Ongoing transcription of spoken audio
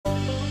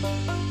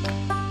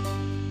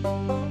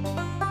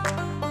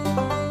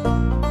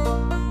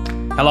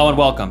Hello and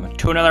welcome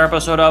to another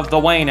episode of The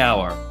Wayne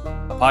Hour,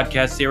 a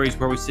podcast series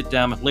where we sit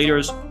down with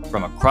leaders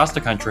from across the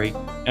country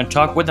and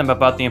talk with them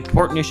about the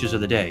important issues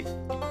of the day.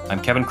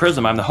 I'm Kevin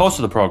Chrism, I'm the host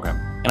of the program,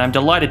 and I'm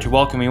delighted to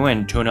welcome you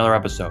in to another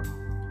episode.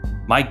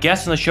 My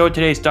guest on the show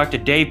today is Dr.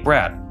 Dave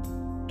Brat.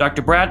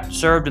 Dr. Brat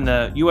served in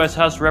the U.S.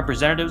 House of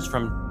Representatives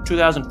from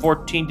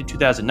 2014 to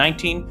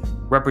 2019,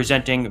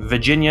 representing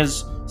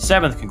Virginia's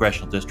 7th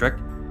Congressional District,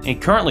 and he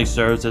currently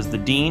serves as the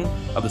Dean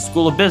of the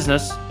School of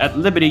Business at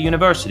Liberty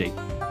University.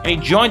 And he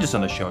joins us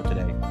on the show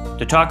today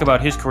to talk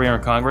about his career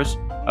in Congress,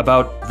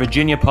 about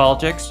Virginia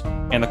politics,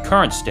 and the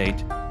current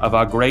state of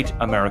our great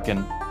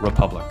American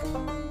Republic.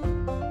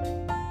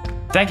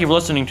 Thank you for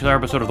listening to another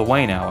episode of The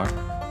Wayne Hour.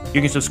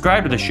 You can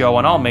subscribe to the show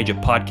on all major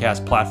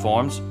podcast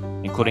platforms,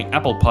 including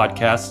Apple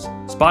Podcasts,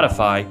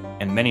 Spotify,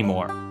 and many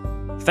more.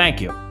 Thank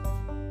you.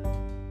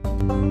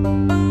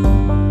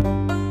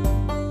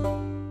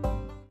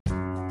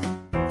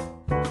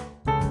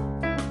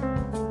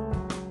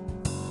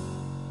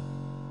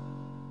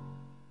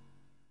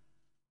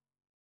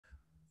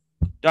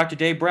 Dr.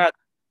 Dave Brat,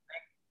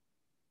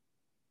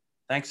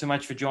 thanks so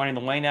much for joining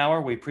the Wayne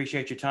Hour. We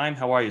appreciate your time.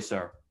 How are you,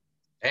 sir?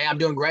 Hey, I'm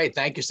doing great.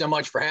 Thank you so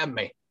much for having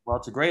me. Well,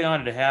 it's a great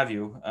honor to have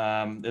you.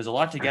 There's a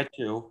lot to get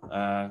to,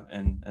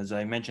 and as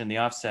I mentioned the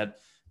outset,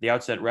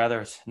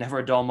 rather, it's never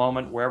a dull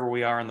moment wherever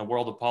we are in the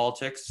world of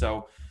politics.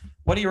 So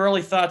what are your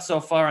early thoughts so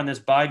far on this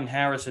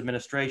Biden-Harris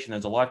administration?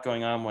 There's a lot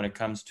going on when it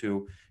comes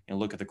to,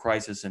 look at the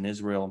crisis in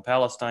Israel and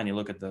Palestine, you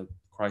look at the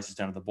crisis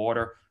down at the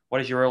border. What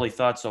is your early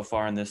thoughts so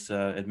far in this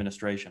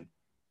administration?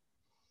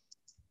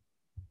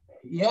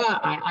 Yeah,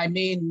 I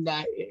mean,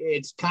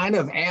 it's kind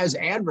of as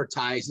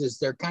advertised as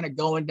they're kind of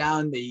going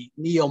down the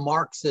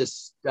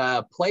neo-Marxist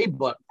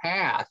playbook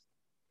path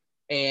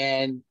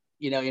and,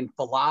 in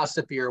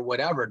philosophy or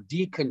whatever,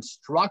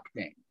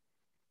 deconstructing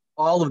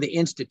all of the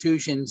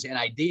institutions and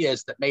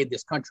ideas that made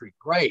this country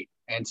great.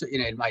 And so,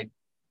 in my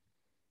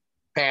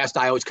past,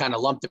 I always kind of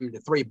lumped them into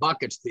three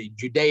buckets: the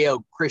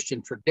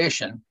Judeo-Christian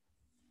tradition,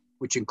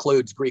 which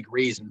includes Greek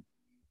reason,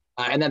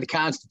 and then the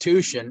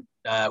Constitution,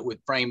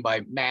 framed by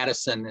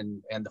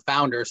Madison and the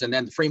founders, and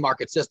then the free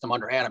market system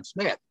under Adam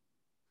Smith.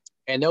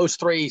 And those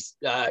three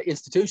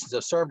institutions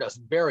have served us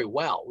very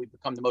well. We've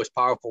become the most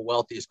powerful,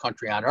 wealthiest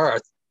country on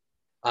earth.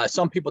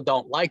 Some people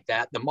don't like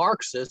that. The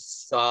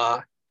Marxists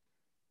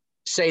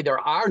say there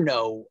are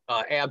no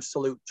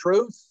absolute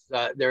truths.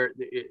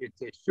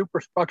 It's a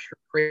superstructure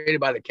created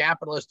by the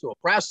capitalists to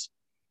oppress,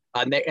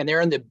 and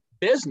they're in the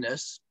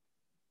business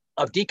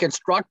of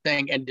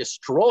deconstructing and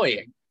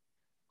destroying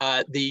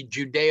the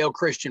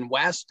Judeo-Christian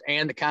West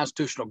and the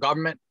constitutional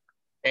government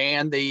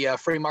and the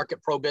free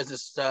market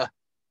pro-business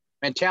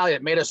mentality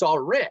that made us all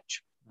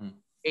rich.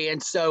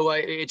 And so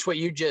it's what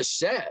you just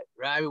said,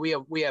 right?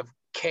 We have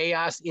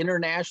chaos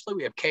internationally.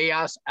 We have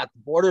chaos at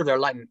the border. They're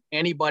letting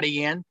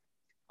anybody in.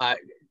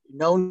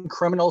 Known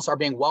criminals are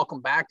being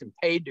welcomed back and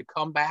paid to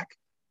come back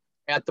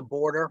at the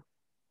border.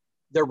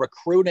 They're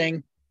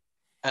recruiting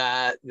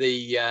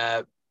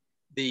the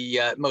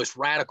most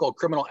radical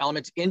criminal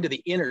elements into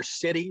the inner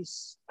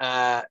cities,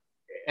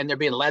 and they're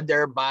being led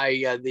there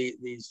by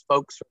these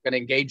folks who are going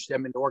to engage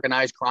them in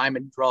organized crime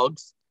and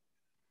drugs.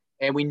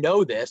 And we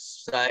know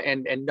this,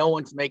 and no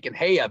one's making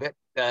hay of it.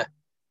 The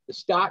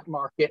stock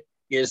market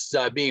is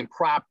being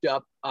propped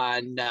up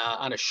on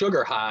a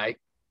sugar high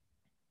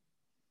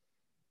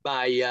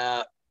by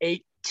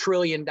 $8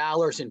 trillion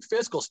in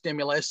fiscal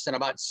stimulus and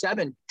about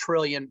 $7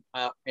 trillion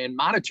in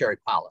monetary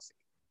policy.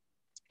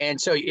 And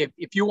so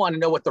if you want to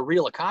know what the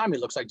real economy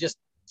looks like, just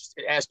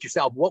ask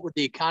yourself, what would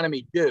the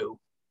economy do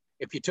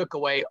if you took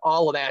away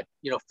all of that,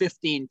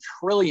 $15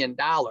 trillion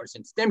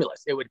in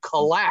stimulus? It would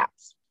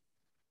collapse.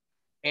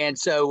 And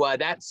so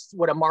that's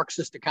what a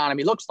Marxist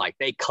economy looks like.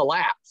 They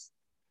collapse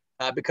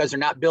because they're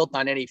not built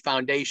on any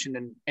foundation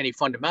and any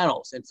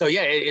fundamentals. And so,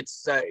 yeah,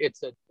 it's a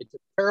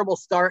terrible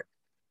start.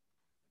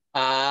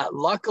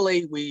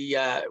 Luckily,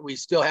 we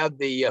still have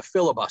the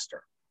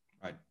filibuster.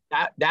 Right.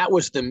 That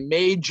was the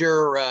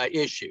major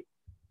issue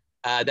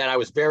that I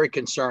was very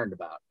concerned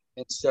about.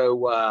 And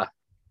so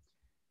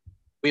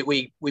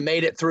we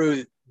made it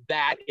through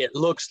that, it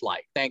looks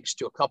like, thanks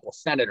to a couple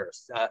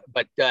senators.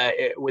 But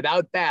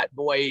without that,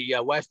 boy,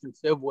 Western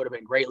Civ would have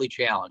been greatly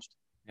challenged.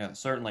 Yeah,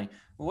 certainly.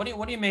 What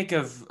do you make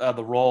of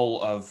the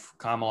role of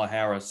Kamala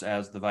Harris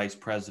as the vice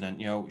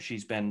president?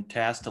 She's been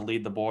tasked to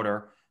lead the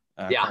border.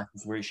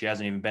 Where she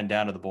hasn't even been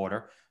down to the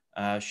border.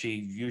 She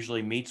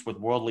usually meets with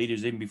world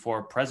leaders even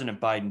before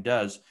President Biden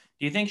does.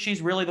 Do you think she's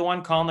really the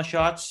one calling the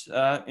shots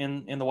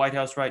in the White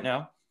House right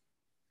now?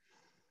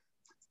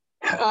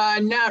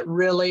 Not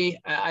really.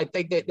 I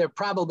think that they're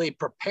probably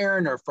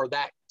preparing her for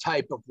that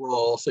type of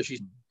role. So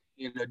she's,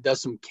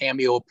 does some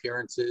cameo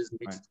appearances,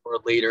 meets with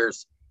world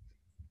leaders.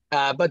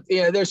 But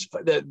there's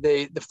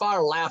the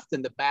far left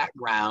in the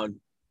background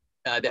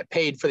that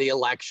paid for the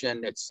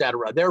election, et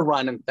cetera. They're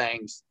running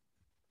things.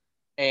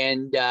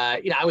 And,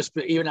 I was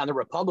even on the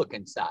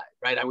Republican side,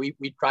 right?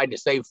 We tried to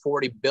save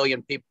 $40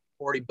 billion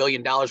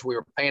we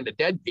were paying to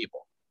dead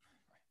people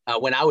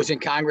when I was in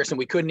Congress, and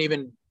we couldn't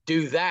even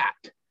do that.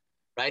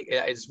 right?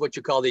 It's what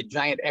you call the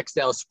giant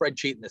Excel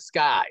spreadsheet in the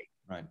sky.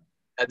 Right.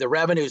 The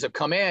revenues have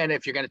come in.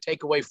 If you're going to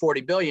take away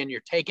 40 billion,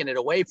 you're taking it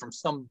away from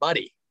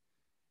somebody.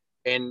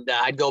 And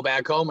I'd go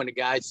back home and the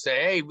guys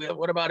say, hey,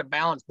 what about a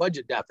balanced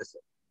budget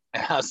deficit?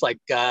 And I was like,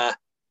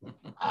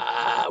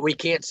 we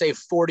can't save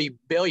 40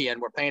 billion.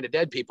 We're paying the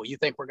dead people. You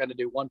think we're going to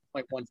do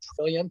 1.1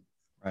 trillion?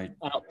 Right.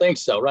 I don't think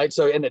so. Right.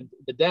 So, and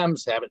the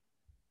Dems have it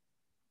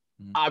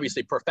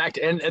obviously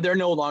perfected, and they're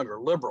no longer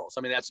liberals.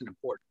 I mean, that's an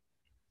important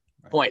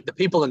point. The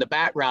people in the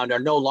background are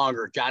no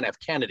longer John F.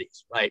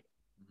 Kennedys, right?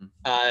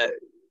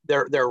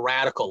 They're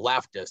radical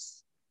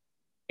leftists,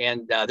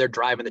 and they're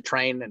driving the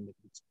train, and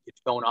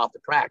it's going off the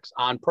tracks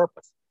on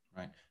purpose.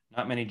 Right.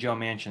 Not many Joe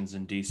Manchins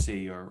in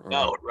D.C. or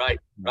no, right.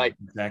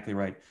 Exactly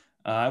right.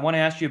 I want to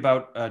ask you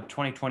about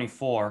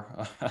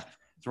 2024.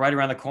 It's right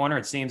around the corner.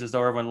 It seems as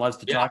though everyone loves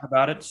to talk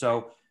about it.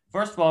 So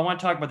first of all, I want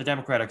to talk about the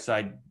Democratic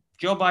side.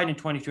 Joe Biden in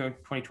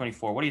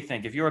 2024, what do you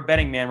think? If you're a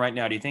betting man right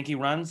now, do you think he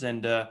runs?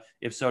 And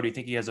if so, do you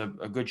think he has a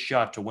good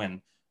shot to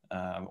win?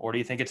 Or do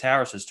you think it's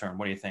Harris's turn?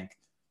 What do you think?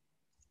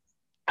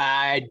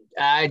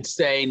 I'd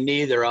say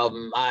neither of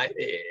them.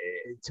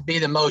 To be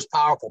the most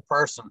powerful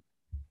person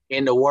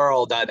in the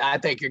world, I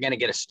think you're going to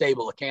get a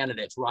stable of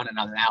candidates running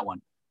on that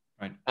one,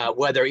 right?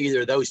 Whether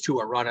either of those two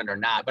are running or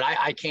not. But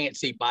I can't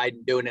see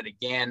Biden doing it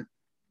again.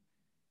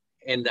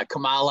 And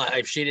Kamala,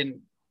 if she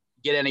didn't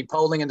get any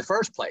polling in the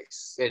first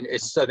place, and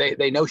so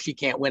they know she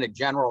can't win a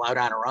general out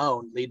on her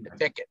own leading the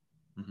ticket.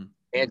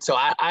 And so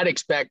I'd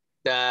expect.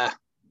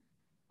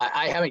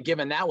 I haven't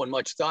given that one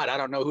much thought. I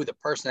don't know who the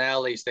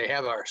personalities they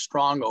have are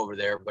strong over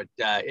there, but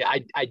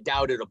I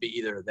doubt it'll be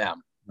either of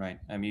them. Right.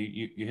 I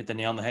mean, you hit the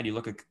nail on the head. You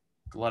look at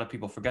a lot of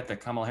people forget that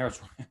Kamala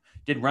Harris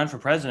did run for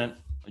president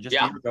just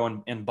a year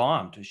ago and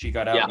bombed. She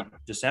got out in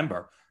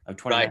December of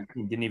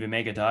 2019, didn't even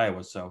make it to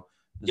Iowa. So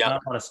there's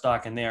not a lot of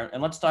stock in there.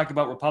 And let's talk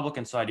about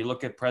Republican side. You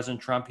look at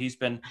President Trump. He's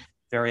been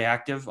very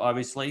active,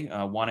 obviously,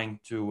 wanting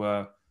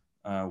to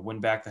win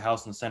back the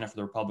House and the Senate for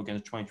the Republicans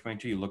in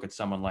 2022. You look at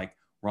someone like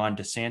Ron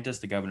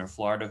DeSantis, the governor of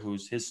Florida,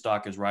 his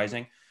stock is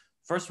rising.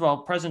 First of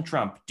all, President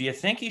Trump, do you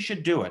think he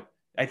should do it?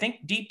 I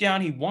think deep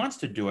down he wants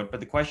to do it, but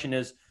the question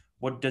is,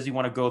 what does he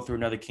want to go through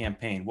another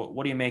campaign?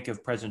 What do you make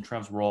of President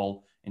Trump's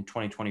role in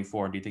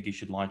 2024? Do you think he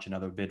should launch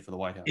another bid for the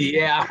White House?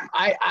 Yeah,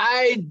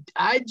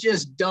 I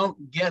just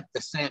don't get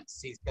the sense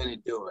he's going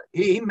to do it.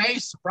 He may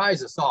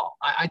surprise us all.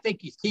 I think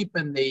he's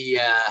keeping the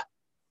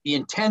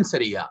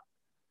intensity up,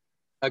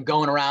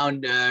 going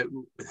around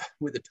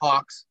with the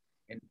talks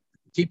and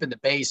keeping the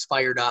base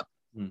fired up.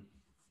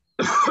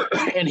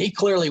 And he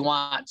clearly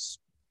wants,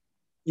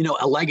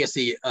 a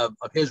legacy of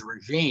his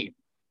regime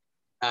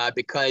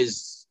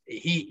because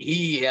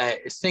he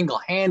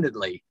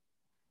single-handedly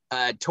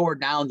tore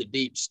down the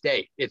deep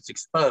state. It's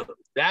exposed.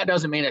 That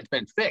doesn't mean it's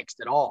been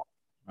fixed at all.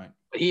 Right.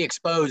 But he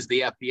exposed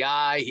the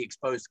FBI. He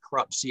exposed the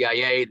corrupt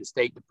CIA, the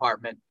State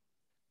Department.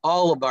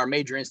 All of our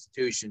major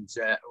institutions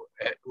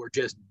were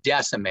just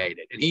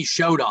decimated, and he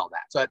showed all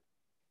that. So,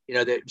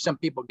 that some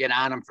people get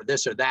on him for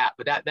this or that,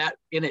 but that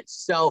in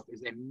itself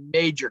is a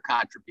major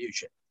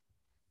contribution.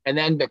 And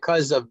then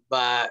because of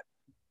the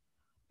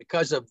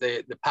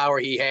power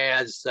he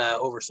has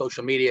over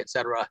social media, et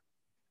cetera,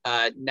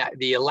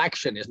 the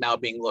election is now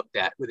being looked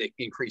at with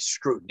increased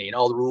scrutiny and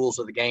all the rules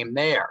of the game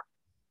there.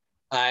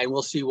 And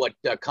we'll see what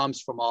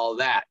comes from all of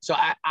that. So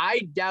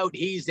I doubt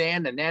he's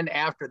in. And then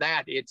after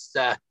that, it's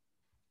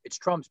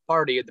Trump's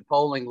party. The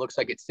polling looks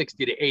like it's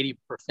 60 to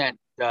 80%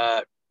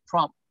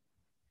 Trump.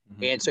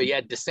 And so,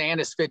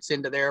 DeSantis fits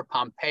into there.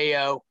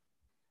 Pompeo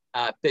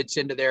fits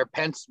into there.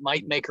 Pence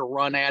might make a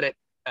run at it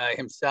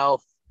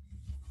himself.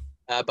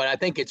 But I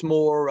think it's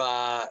more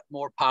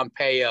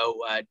Pompeo,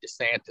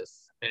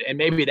 DeSantis. And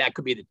maybe that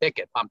could be the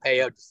ticket.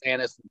 Pompeo,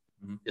 DeSantis,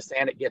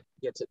 DeSantis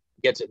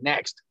gets it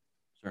next.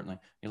 Certainly.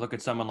 You look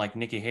at someone like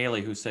Nikki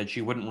Haley, who said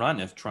she wouldn't run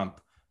if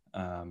Trump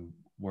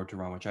were to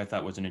run, which I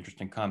thought was an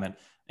interesting comment.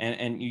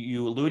 And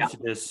you alluded to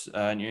this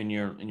in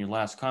your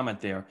last comment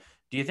there.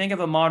 Do you think if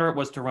a moderate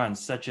was to run,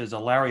 such as a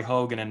Larry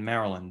Hogan in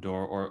Maryland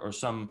or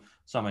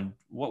someone,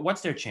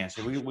 what's their chance?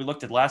 We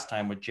looked at last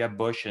time with Jeb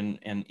Bush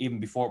and even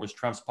before it was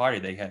Trump's party,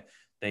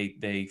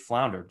 they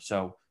floundered.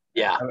 So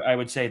I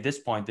would say at this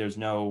point, there's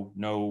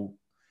no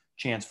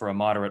chance for a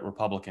moderate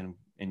Republican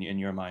in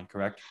your mind,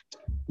 correct?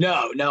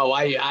 No,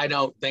 I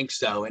don't think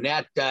so. And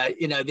that,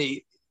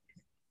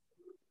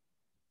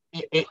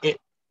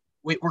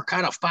 we're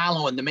kind of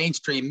following the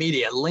mainstream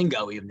media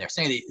lingo. Even they're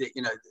saying,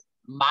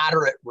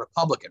 moderate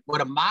Republican.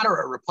 What a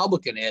moderate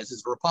Republican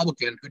is a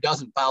Republican who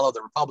doesn't follow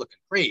the Republican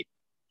creed.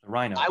 The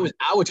rhino.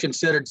 I was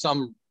considered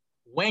some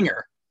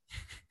winger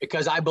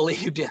because I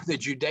believed in the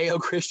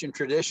Judeo-Christian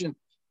tradition,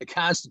 the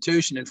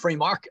Constitution, and free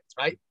markets,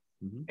 right?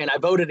 And I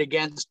voted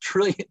against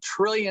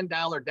trillion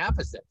dollar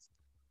deficits.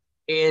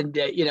 And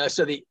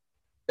so the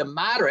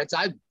moderates,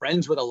 I'm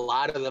friends with a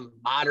lot of the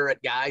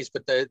moderate guys,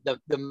 but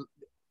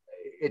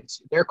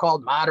they're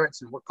called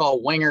moderates and we're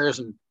called wingers,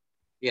 and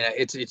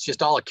it's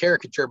just all a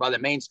caricature by the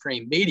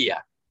mainstream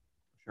media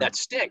that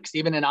sticks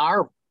even in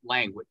our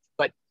language.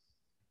 But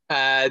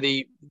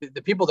the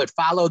people that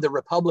follow the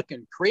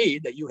Republican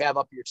creed that you have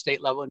up at your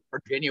state level in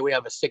Virginia, we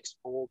have a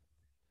six-fold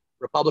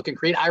Republican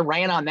creed. I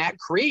ran on that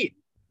creed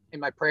in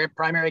my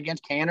primary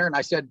against Cantor, and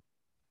I said,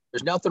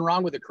 "There's nothing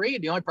wrong with the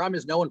creed. The only problem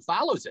is no one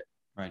follows it.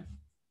 Right.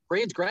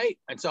 Creed's great,"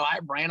 and so I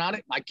ran on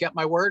it. I kept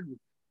my word,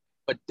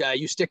 but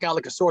you stick out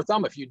like a sore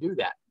thumb if you do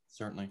that.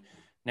 Certainly.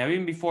 Now,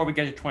 even before we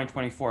get to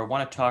 2024, I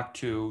want to talk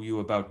to you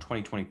about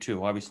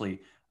 2022.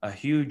 Obviously, a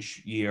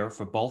huge year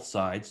for both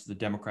sides. The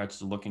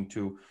Democrats are looking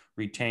to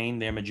retain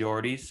their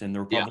majorities, and the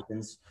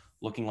Republicans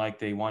looking like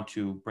they want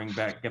to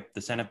get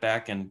the Senate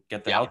back and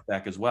get the House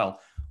back as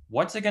well.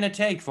 What's it going to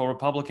take for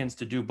Republicans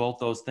to do both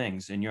those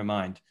things in your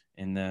mind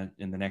in the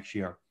next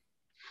year?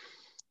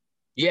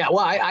 Yeah,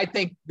 well, I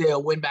think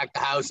they'll win back the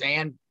House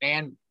and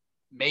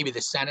maybe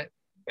the Senate,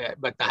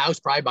 but the House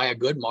probably by a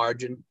good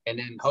margin, and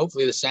then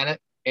hopefully the Senate.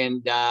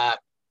 And I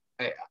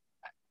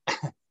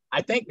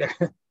think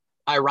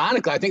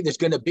ironically, I think there's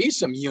going to be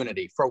some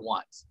unity for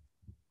once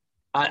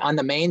on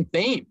the main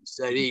themes.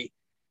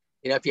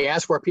 If you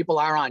ask where people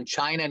are on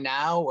China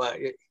now,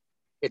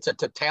 it's a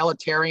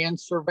totalitarian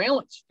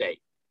surveillance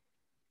state.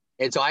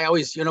 And so I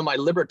always, my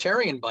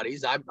libertarian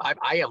buddies, I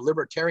have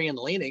libertarian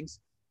leanings.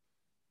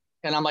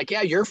 And I'm like,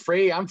 yeah, you're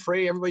free. I'm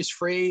free. Everybody's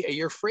free.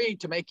 You're free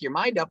to make your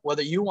mind up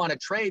whether you want to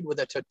trade with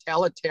a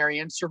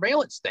totalitarian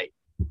surveillance state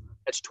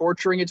that's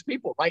torturing its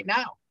people right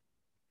now.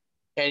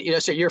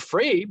 And, so you're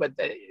free, but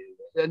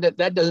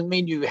that doesn't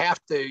mean you have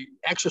to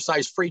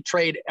exercise free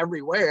trade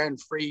everywhere and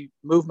free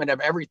movement of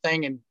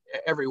everything and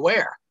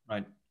everywhere.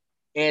 Right.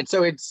 And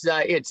so it's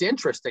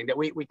interesting that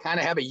we kind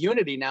of have a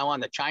unity now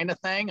on the China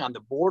thing, on the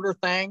border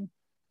thing.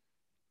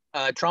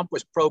 Trump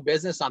was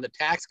pro-business on the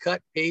tax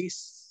cut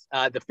piece.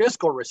 The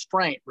fiscal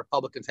restraint,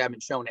 Republicans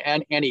haven't shown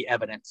any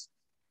evidence.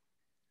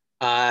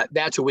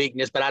 That's a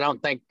weakness, but I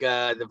don't think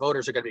the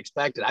voters are going to be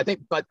expected. I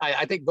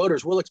think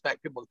voters will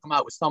expect people to come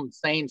out with some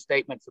sane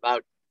statements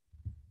about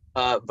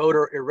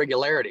voter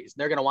irregularities.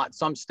 They're going to want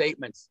some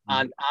statements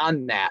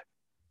on that.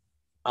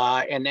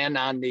 And then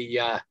on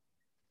the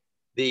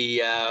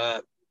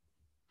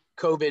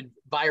COVID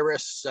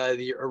virus,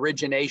 the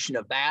origination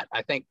of that,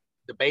 I think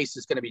the base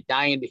is going to be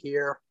dying to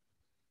hear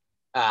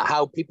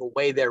how people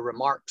weigh their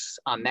remarks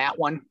on that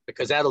one,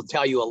 because that'll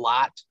tell you a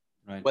lot,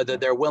 right, whether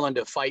they're willing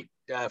to fight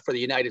for the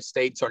United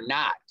States or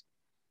not.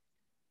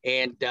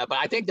 And but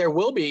I think there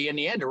will be, in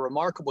the end, a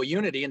remarkable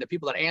unity, and the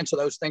people that answer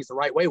those things the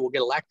right way will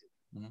get elected.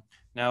 Mm-hmm.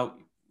 Now,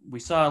 we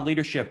saw a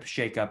leadership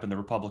shakeup in the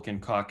Republican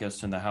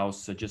caucus in the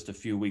House just a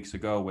few weeks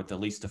ago with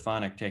Elise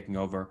Stefanik taking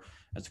over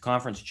as the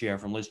conference chair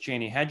from Liz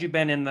Cheney. Had you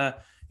been in the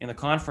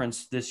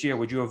conference this year,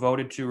 would you have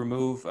voted to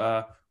remove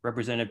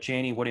Representative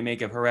Cheney? What do you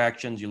make of her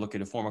actions? You look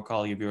at a former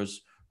colleague of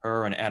yours,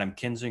 her and Adam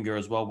Kinzinger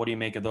as well. What do you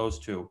make of those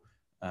two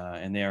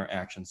and their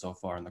actions so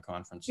far in the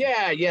conference?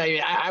 Yeah.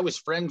 I was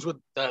friends with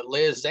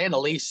Liz and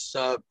Elise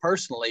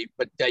personally,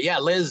 but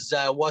Liz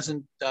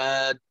wasn't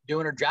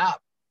doing her job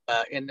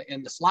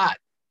in the slot,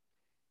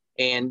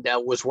 and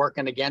was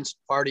working against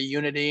party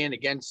unity and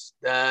against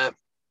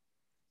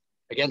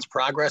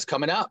progress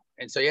coming up.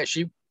 And so,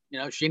 she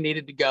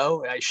needed to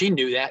go. She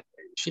knew that.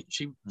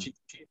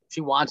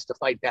 She wants to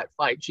fight that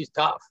fight. She's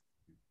tough.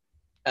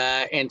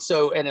 And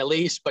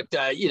Elise, but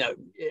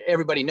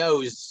everybody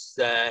knows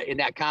in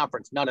that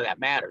conference, none of that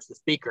matters. The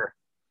speaker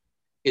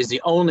is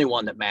the only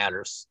one that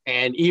matters.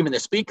 And even the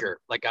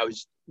speaker, like I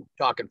was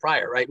talking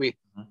prior, right? We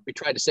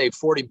tried to save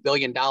 $40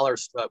 billion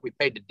we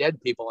paid to dead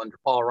people under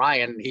Paul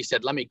Ryan. And he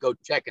said, let me go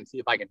check and see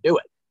if I can do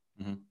it.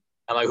 Mm-hmm.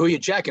 I'm like, who are you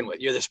checking with?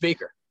 You're the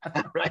speaker,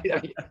 right?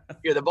 I mean,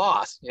 you're the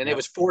boss. And it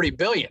was 40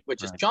 billion,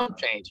 which is chump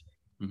change.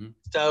 Mm-hmm.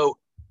 So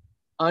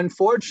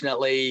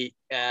unfortunately,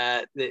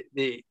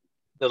 the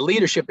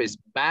leadership is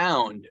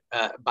bound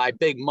by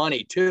big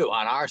money too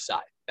on our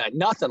side.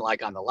 Nothing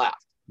like on the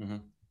left. Mm-hmm.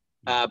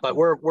 But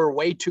we're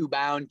way too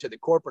bound to the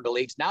corporate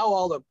elites. Now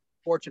all the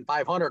Fortune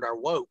 500 are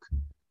woke.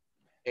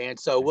 And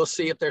so we'll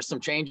see if there's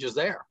some changes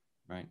there.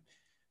 Right.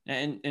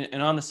 And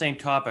on the same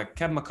topic,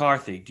 Kevin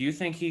McCarthy, do you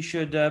think he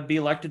should be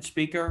elected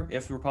speaker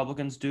if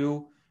Republicans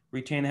do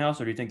retain the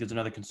House, or do you think there's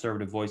another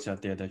conservative voice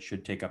out there that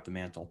should take up the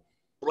mantle?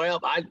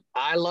 Well,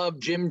 I love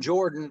Jim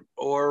Jordan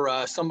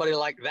or somebody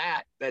like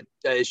that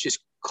is just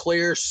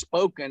clear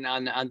spoken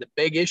on the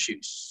big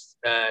issues.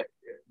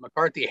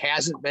 McCarthy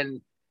hasn't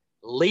been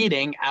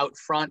leading out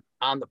front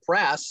on the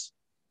press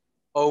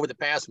over the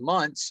past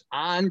months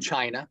on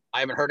China. I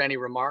haven't heard any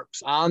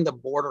remarks on the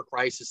border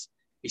crisis.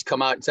 He's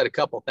come out and said a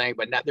couple of things,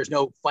 but there's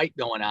no fight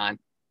going on.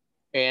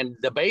 And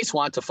the base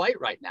wants a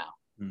fight right now.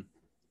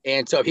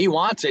 And so if he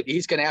wants it,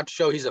 he's going to have to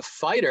show he's a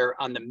fighter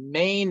on the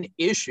main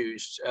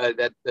issues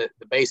that the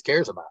base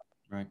cares about.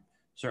 Right.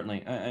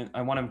 Certainly.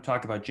 I want to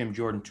talk about Jim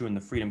Jordan, too, in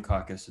the Freedom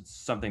Caucus.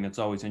 It's something that's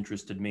always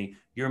interested me.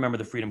 You remember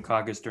the Freedom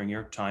Caucus during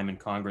your time in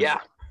Congress.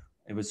 Yeah.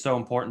 It was so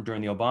important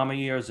during the Obama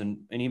years and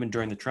even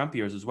during the Trump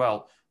years as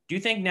well. Do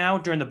you think now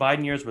during the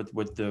Biden years with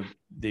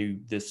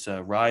this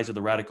rise of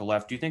the radical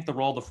left, do you think the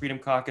role of the Freedom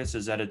Caucus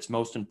is at its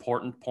most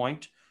important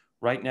point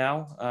right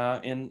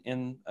now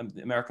in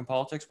American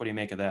politics? What do you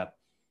make of that?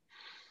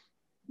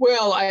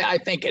 Well, I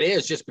think it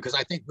is, just because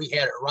I think we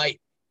had it right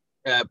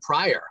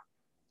prior.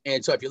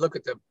 And so if you look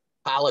at the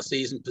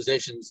policies and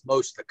positions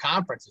most of the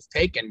conference has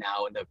taken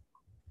now, and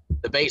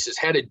the base is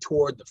headed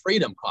toward the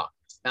Freedom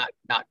Caucus,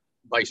 not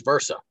vice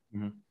versa.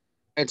 Mm-hmm.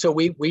 And so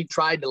we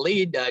tried to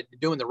lead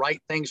doing the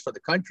right things for the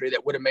country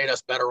that would have made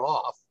us better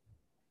off.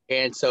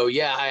 And so,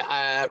 yeah,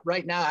 I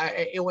right now,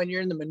 when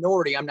you're in the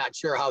minority, I'm not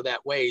sure how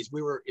that weighs.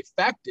 We were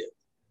effective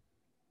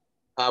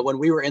when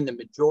we were in the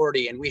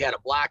majority and we had a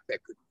block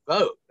that could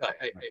vote.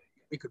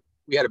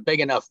 We had a big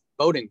enough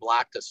voting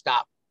block to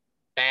stop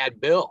bad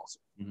bills,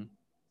 mm-hmm.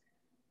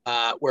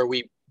 Where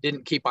we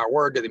didn't keep our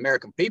word to the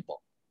American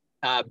people.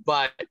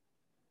 But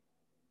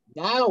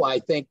now I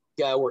think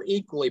we're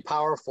equally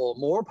powerful,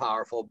 more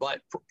powerful,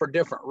 but for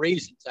different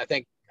reasons. I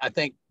think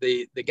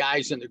the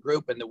guys in the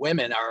group and the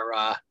women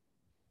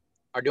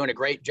are doing a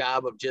great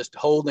job of just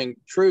holding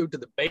true to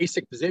the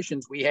basic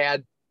positions we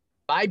had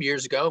 5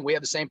 years ago, and we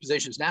have the same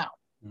positions now.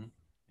 Mm-hmm.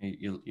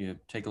 You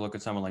take a look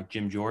at someone like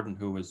Jim Jordan,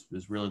 who was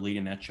really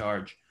leading that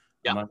charge,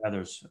 yep. among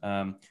others.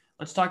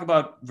 Let's talk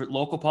about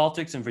local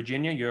politics in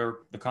Virginia.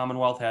 The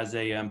Commonwealth has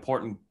a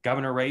important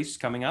governor race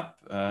coming up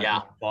in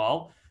the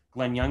fall.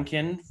 Glenn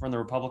Youngkin from the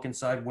Republican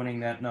side winning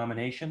that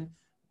nomination.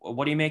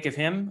 What do you make of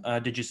him?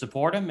 Did you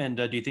support him? And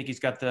do you think he's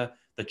got the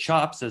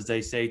chops, as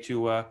they say,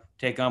 to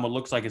take on what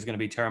looks like is going to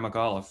be Terry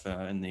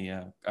McAuliffe in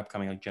the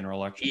upcoming general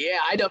election? Yeah,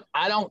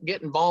 I don't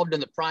get involved in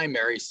the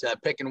primaries,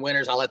 picking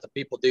winners. I'll let the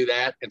people do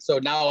that. And so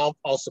now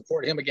I'll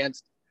support him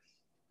against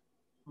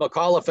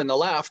McAuliffe and the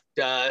left.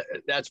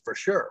 That's for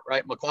sure,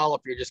 right?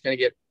 McAuliffe, you're just going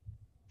to get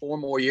 4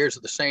 more years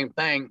of the same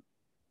thing.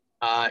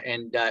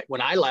 And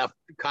when I left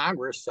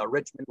Congress,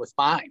 Richmond was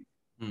fine.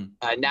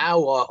 Now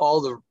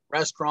all the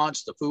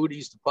restaurants, the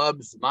foodies, the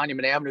pubs, the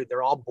Monument Avenue,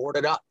 they're all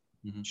boarded up,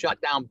 mm-hmm. shut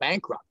down,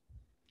 bankrupt.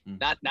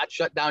 Not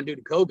shut down due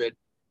to COVID.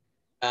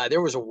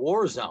 There was a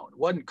war zone. It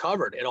wasn't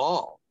covered at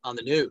all on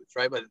the news,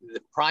 right? But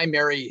the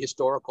primary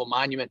historical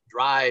monument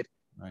drive,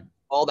 right.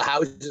 All the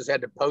houses had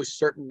to post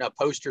certain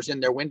posters in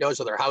their windows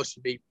so their house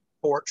would be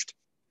torched.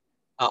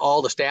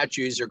 All the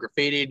statues are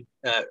graffitied.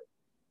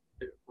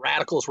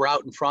 Radicals were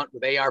out in front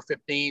with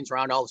AR-15s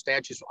around all the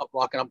statues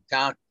walking up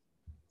town,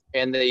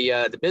 and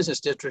the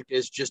business district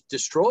is just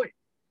destroyed.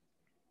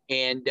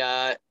 And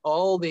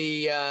all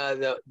the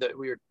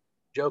we were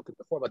joking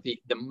before about the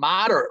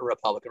moderate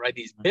Republican, right?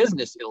 These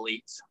business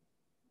elites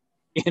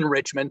in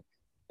Richmond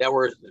that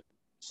were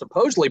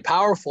supposedly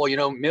powerful,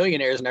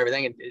 millionaires and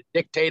everything, and it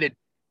dictated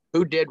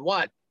who did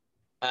what.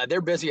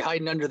 They're busy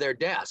hiding under their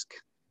desk,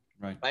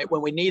 right?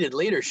 When we needed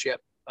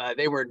leadership,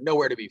 they were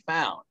nowhere to be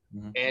found.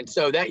 Mm-hmm. And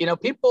so that,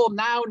 people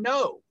now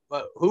know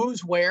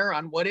who's where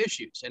on what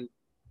issues. And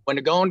when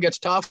the going gets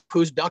tough,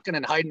 who's ducking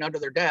and hiding under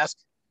their desk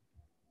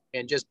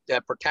and just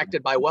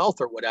protected by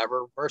wealth or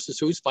whatever versus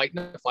who's fighting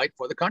the fight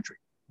for the country.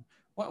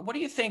 What do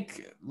you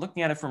think,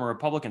 looking at it from a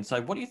Republican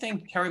side, what do you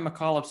think Terry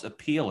McAuliffe's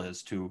appeal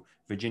is to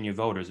Virginia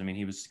voters? I mean,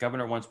 he was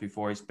governor once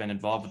before. He's been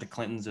involved with the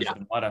Clintons. There's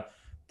been a lot of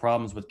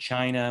problems with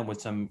China,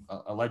 with some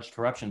alleged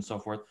corruption and so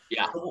forth.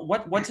 Yeah. So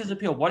what's his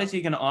appeal? What is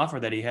he going to offer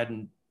that he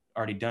hadn't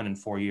already done in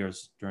 4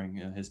 years during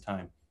his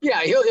time?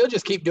 Yeah, he'll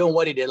just keep doing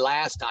what he did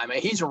last time. I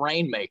mean, he's a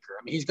rainmaker.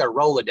 I mean, he's got a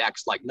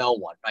Rolodex like no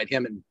one, right?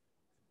 Him and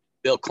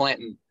Bill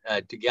Clinton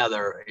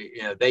together,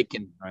 they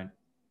can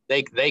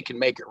they can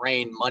make it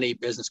rain. Money,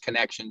 business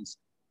connections,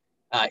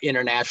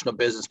 international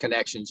business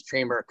connections,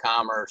 Chamber of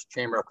Commerce,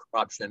 Chamber of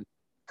Corruption.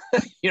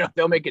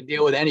 They'll make a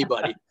deal with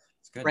anybody.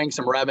 Bring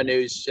some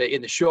revenues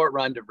in the short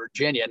run to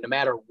Virginia, no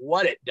matter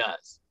what it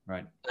does,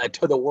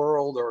 to the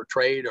world or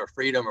trade or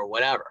freedom or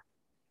whatever.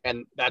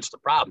 And that's the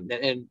problem.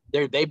 And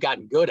they've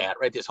gotten good at it,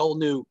 right? This whole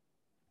new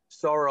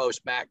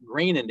Soros-backed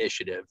green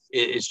initiative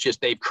is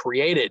just, they've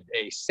created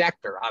a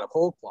sector out of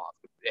whole cloth,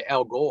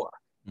 Al Gore,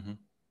 mm-hmm.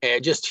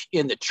 and just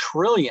in the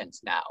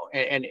trillions now,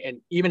 and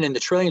even in the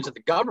trillions of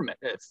the government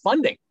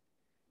funding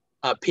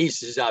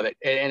pieces of it.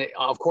 And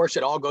of course,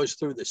 it all goes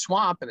through the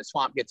swamp, and the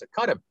swamp gets a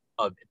cut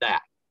of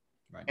that.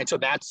 Right. And so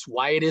that's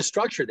why it is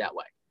structured that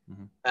way.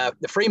 Mm-hmm.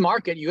 The free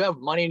market, you have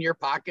money in your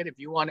pocket. If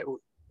you want it,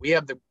 we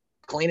have the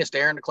cleanest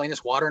air and the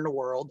cleanest water in the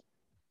world.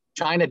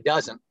 China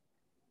doesn't.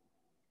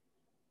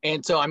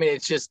 And so, I mean,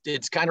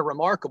 it's kind of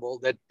remarkable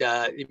that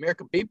the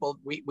American people,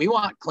 we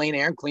want clean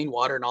air and clean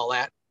water and all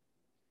that.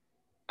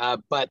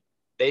 But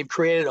they've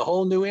created a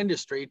whole new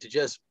industry to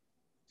just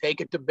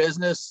take it to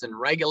business and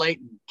regulate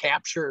and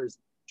capture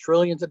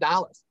trillions of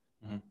dollars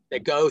mm-hmm.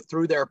 that go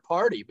through their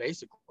party,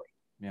 basically.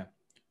 Yeah,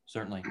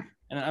 certainly.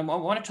 And I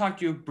want to talk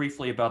to you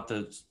briefly about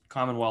the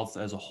Commonwealth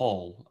as a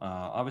whole.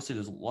 Obviously,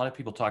 there's a lot of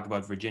people talk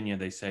about Virginia.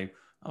 They say,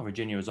 oh,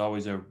 Virginia was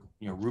always a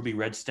ruby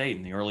red state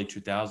in the early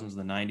 2000s,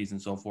 the 90s,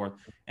 and so forth.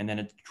 And then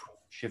it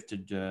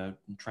shifted,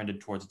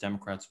 trended towards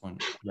Democrats when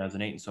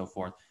 2008 and so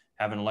forth.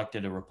 Haven't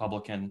elected a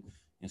Republican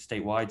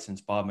statewide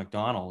since Bob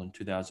McDonnell in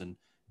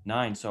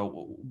 2009.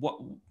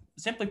 So,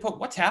 simply put,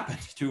 what's happened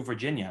to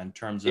Virginia in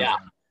terms of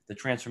the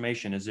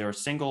transformation? Is there a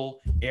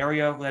single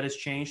area that has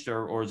changed,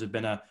 or has it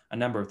been a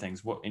number of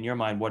things? What, in your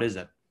mind, what is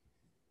it?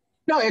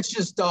 No, it's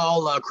just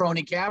all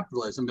crony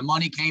capitalism. The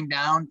money came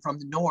down from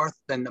the north,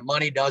 and the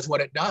money does what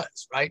it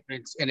does, right?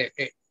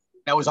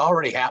 That was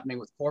already happening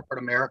with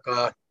corporate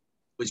America.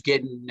 Was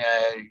getting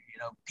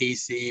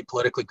PC,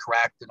 politically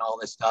correct, and all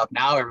this stuff.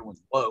 Now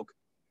everyone's woke,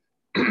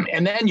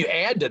 and then you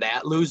add to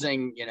that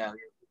losing, it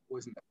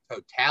wasn't a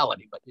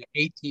totality, but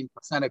 18%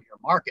 of your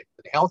market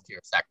for the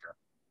healthcare sector.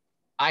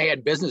 I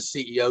had business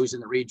CEOs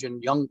in the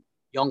region, young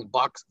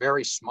bucks,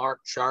 very smart,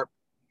 sharp.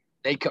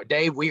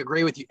 Dave, we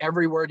agree with you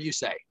every word you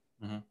say.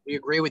 Mm-hmm. We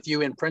agree with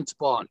you in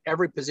principle on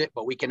every position,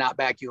 but we cannot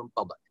back you in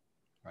public.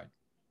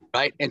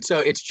 Right. And so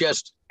it's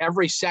just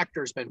every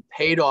sector's been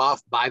paid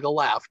off by the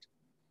left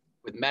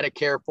with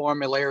Medicare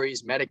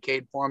formularies,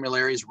 Medicaid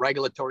formularies,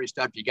 regulatory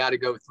stuff. You got to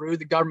go through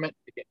the government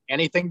to get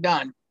anything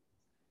done.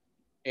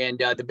 And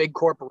the big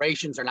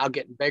corporations are now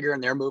getting bigger,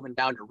 and they're moving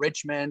down to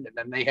Richmond, and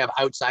then they have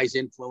outsized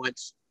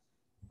influence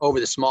over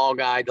the small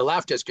guy. The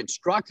left has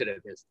constructed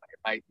it this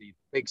way, right? The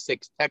big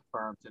 6 tech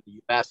firms in the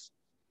U.S.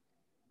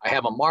 I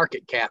have a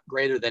market cap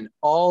greater than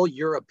all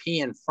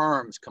European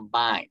firms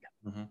combined.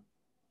 Mm-hmm.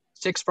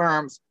 6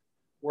 firms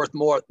worth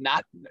more,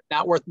 not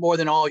worth more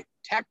than all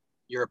tech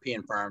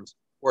European firms,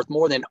 worth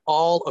more than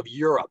all of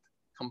Europe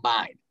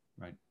combined.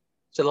 Right.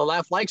 So the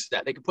left likes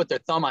that. They can put their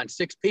thumb on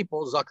 6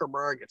 people,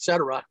 Zuckerberg, et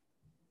cetera,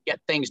 get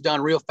things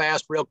done real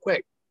fast, real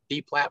quick.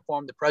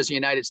 Deplatform the president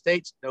of the United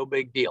States, no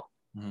big deal.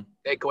 Mm-hmm.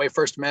 Take away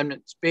First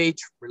Amendment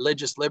speech,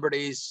 religious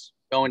liberties,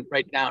 going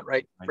right down,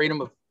 right? Freedom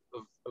of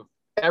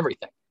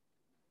everything.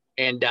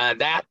 And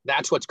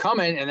that's what's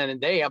coming. And then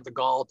they have the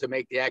gall to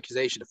make the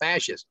accusation of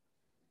fascism.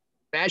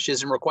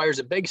 Fascism requires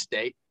a big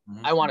state.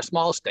 Mm-hmm. I want a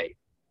small state,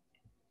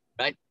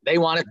 right? They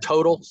want a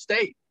total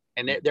state,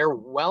 and they're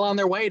well on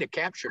their way to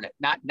capturing it.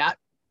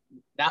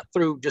 Not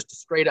through just a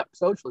straight up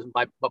socialism,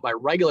 but by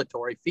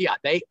regulatory fiat.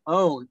 They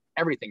own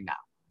everything now.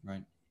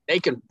 Right. They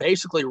can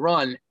basically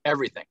run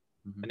everything,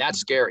 mm-hmm. and that's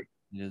scary.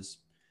 It is.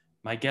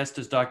 My guest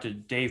is Dr.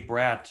 Dave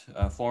Brat,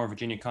 former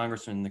Virginia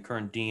Congressman and the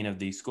current dean of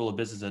the School of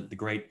Business at the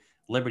great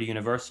Liberty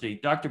University.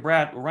 Dr.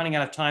 Brat, we're running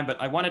out of time,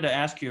 but I wanted to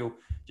ask you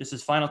just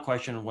this final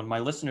question. When my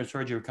listeners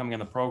heard you were coming on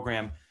the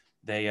program,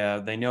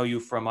 they know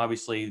you from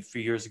obviously a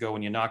few years ago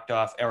when you knocked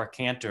off Eric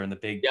Cantor in the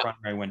big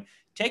primary win.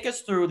 Take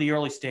us through the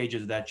early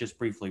stages of that just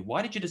briefly.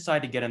 Why did you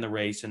decide to get in the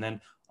race? And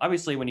then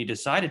obviously when you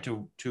decided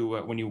to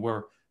when you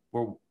were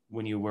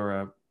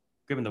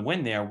given the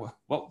win there,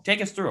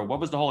 take us through it. What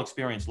was the whole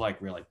experience like,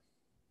 really?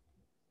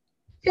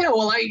 Yeah,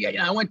 well,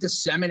 I went to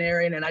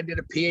seminary, and then I did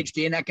a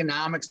PhD in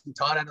economics and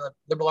taught at a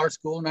liberal arts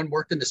school, and then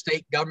worked in the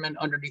state government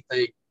underneath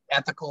the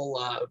ethical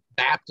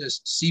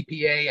Baptist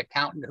CPA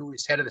accountant who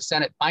was head of the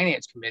Senate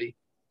Finance Committee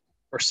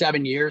for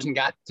 7 years, and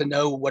got to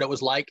know what it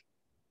was like.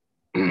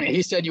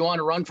 He said, "You want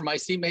to run for my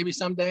seat maybe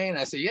someday?" And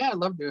I said, "Yeah, I'd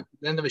love to."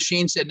 Then the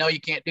machine said, "No, you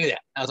can't do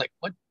that." I was like,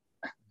 "What?"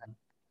 I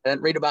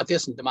didn't read about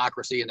this in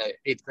democracy in the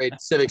 8th grade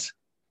civics.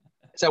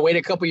 So I waited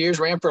a couple of years,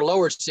 ran for a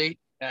lower seat,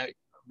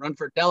 run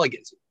for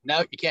delegates.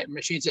 No, you can't. The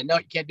machine said, "No,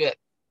 you can't do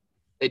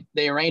it."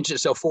 They arranged it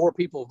so 4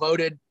 people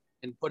voted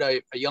and put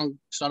a young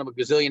son of a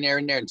gazillionaire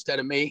in there instead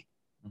of me.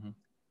 Mm-hmm.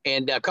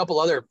 And a couple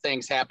other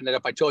things happened that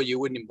if I told you, you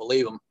wouldn't even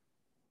believe them.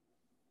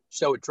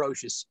 So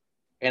atrocious.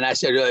 And I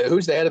said,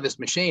 "Who's the head of this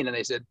machine?" And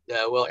they said,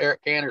 "Well,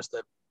 Eric Cantor's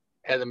the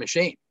head of the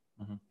machine."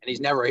 Mm-hmm. And he's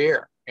never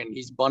here. And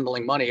he's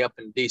bundling money up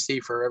in D.C.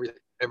 for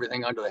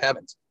everything under the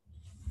heavens.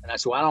 And I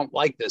said, "Well, I don't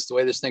like this, the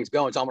way this thing's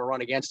going, so I'm going to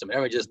run against him." And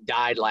everybody just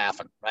died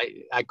laughing,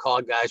 right? I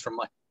called guys from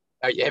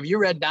have you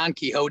read Don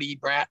Quixote,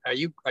 Brat? Are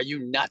you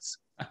nuts?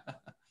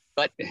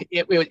 But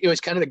it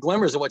was kind of the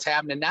glimmers of what's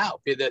happening now.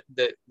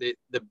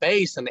 The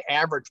base and the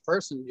average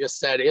person just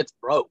said, "It's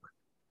broke.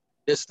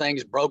 This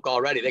thing's broke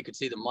already." They could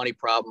see the money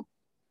problem.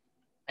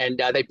 And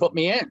they put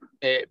me in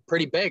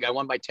pretty big. I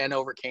won by 10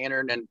 over Cantor,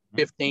 and then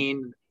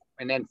 15,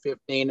 and then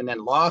 15, and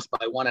then lost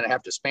by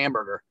 1.5 to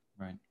Spamberger.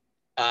 Right.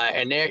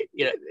 And there,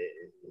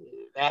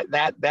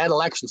 that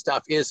election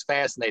stuff is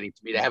fascinating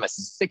to me. To have a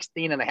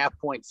 16.5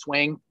 point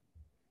swing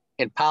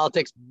in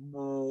politics,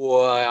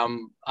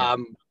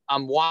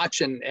 I'm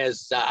watching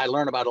as I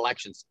learn about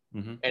elections.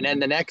 Mm-hmm. And then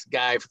the next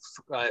guy,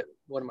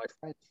 one of my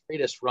friends,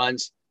 Freitas,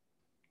 runs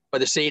for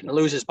the seat and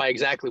loses by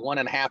exactly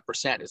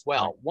 1.5% as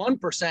well.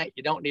 1%,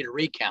 you don't need a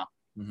recount.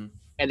 Mm-hmm.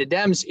 And the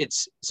Dems,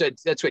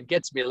 that's what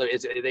gets me a little.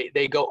 Is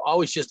they go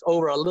always just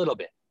over a little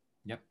bit.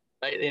 Yep.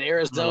 Right? In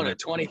Arizona,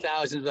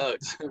 20,000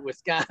 votes.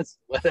 Wisconsin,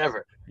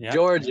 whatever. Yep.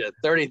 Georgia,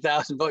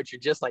 30,000 votes. You're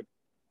just like,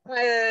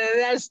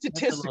 that's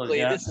statistically,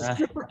 this is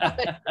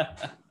right.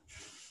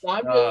 So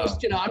I'm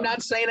just, I'm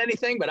not saying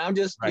anything, but I'm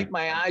just keep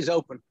my eyes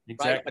open.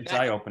 Exactly. Right? It's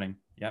eye-opening.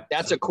 Yep.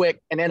 That's a quick,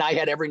 and then I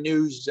had every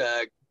news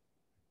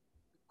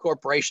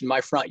corporation in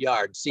my front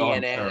yard,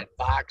 CNN and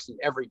Fox and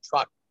every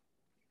truck.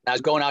 And I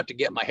was going out to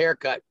get my hair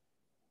cut.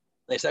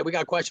 They said, "We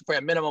got a question for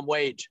you, minimum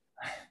wage."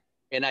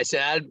 And I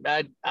said,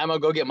 I'm going to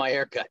go get my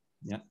hair cut.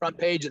 Yeah. Front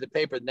page of the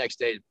paper the next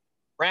day.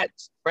 Brat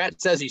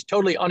says he's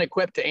totally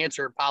unequipped to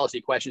answer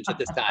policy questions at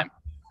this time.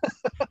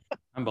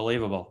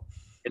 Unbelievable.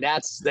 And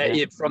that's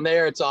that. From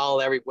there, it's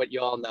all what you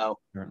all know.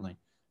 Certainly.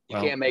 You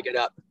can't make it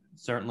up.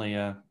 Certainly.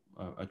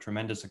 a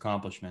tremendous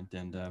accomplishment,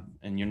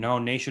 and you're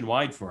known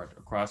nationwide for it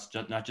across,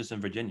 not just in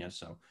Virginia.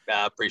 So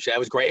I appreciate it. It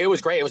was great. It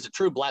was great. It was a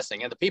true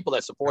blessing. And the people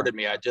that supported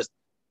me are just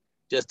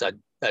a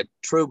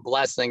true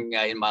blessing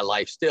in my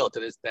life still to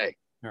this day.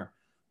 Sure.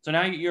 So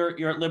now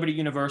you're at Liberty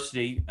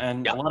University,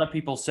 and a lot of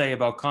people say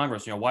about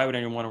Congress, why would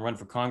anyone want to run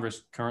for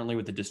Congress currently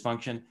with the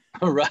dysfunction?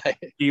 Right.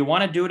 Do you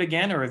want to do it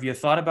again, or have you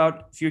thought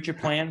about future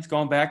plans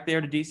going back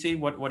there to DC?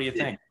 What do you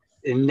think?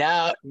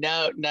 No.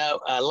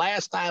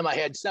 Last time I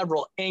had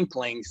several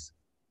inklings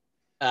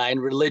in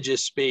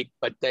religious speak,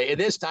 but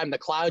this time the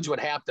clouds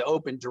would have to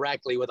open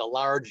directly with a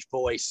large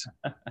voice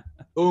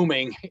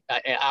booming.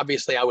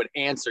 Obviously, I would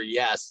answer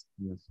yes.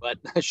 But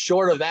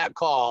short of that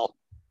call,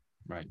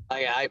 right?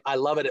 I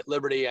love it at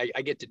Liberty.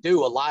 I get to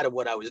do a lot of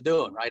what I was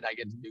doing. Right, I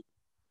get to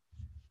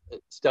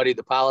study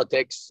the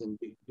politics and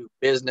do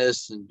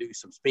business and do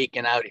some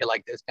speaking out here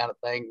like this kind of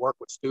thing. Work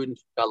with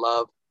students, which I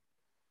love.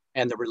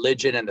 And the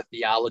religion and the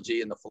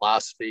theology and the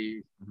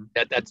philosophy,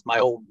 that's my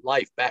whole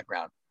life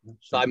background.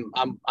 So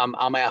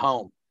I'm at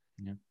home.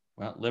 Yeah.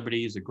 Well,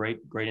 Liberty is a great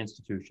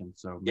institution.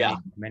 So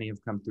many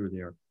have come through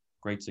there.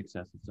 Great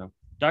successes. So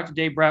Dr.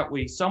 Dave Brat,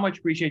 we so much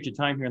appreciate your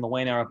time here in the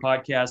Wayne Hour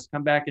podcast.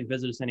 Come back and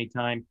visit us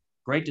anytime.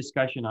 Great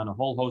discussion on a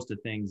whole host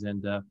of things.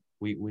 And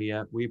we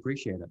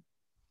appreciate it.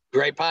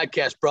 Great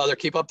podcast, brother.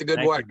 Keep up the good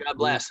work. God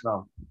bless.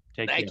 Well,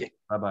 take care. Thank you.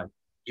 Bye-bye.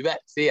 You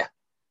bet. See ya.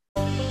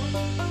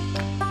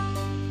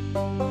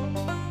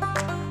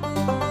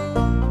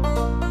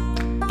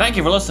 Thank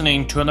you for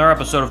listening to another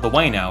episode of The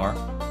Wayne Hour.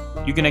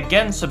 You can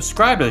again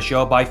subscribe to the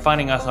show by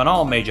finding us on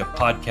all major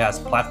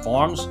podcast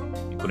platforms,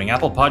 including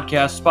Apple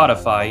Podcasts,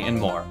 Spotify, and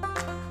more.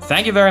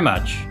 Thank you very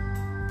much.